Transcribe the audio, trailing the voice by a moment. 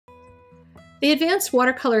The advanced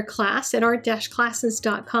watercolor class at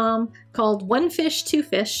art-classes.com called One Fish, Two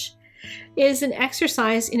Fish is an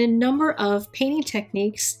exercise in a number of painting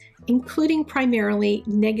techniques, including primarily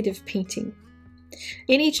negative painting.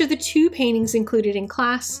 In each of the 2 paintings included in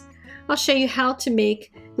class, I'll show you how to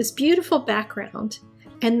make this beautiful background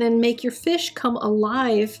and then make your fish come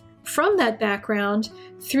alive from that background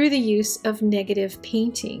through the use of negative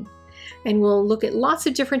painting. And we'll look at lots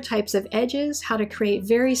of different types of edges, how to create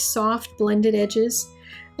very soft blended edges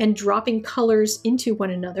and dropping colors into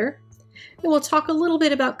one another. And we'll talk a little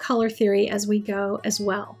bit about color theory as we go as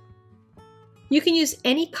well. You can use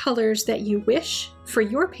any colors that you wish for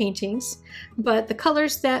your paintings, but the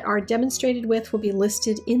colors that are demonstrated with will be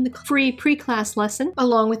listed in the free pre-class lesson,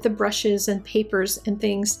 along with the brushes and papers and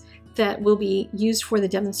things that will be used for the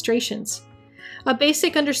demonstrations. A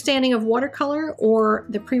basic understanding of watercolor or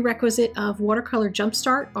the prerequisite of Watercolor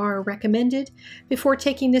Jumpstart are recommended before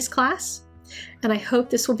taking this class, and I hope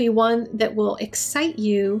this will be one that will excite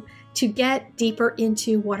you to get deeper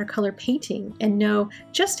into watercolor painting and know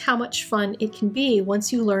just how much fun it can be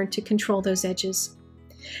once you learn to control those edges.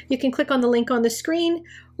 You can click on the link on the screen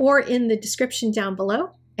or in the description down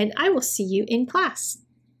below, and I will see you in class.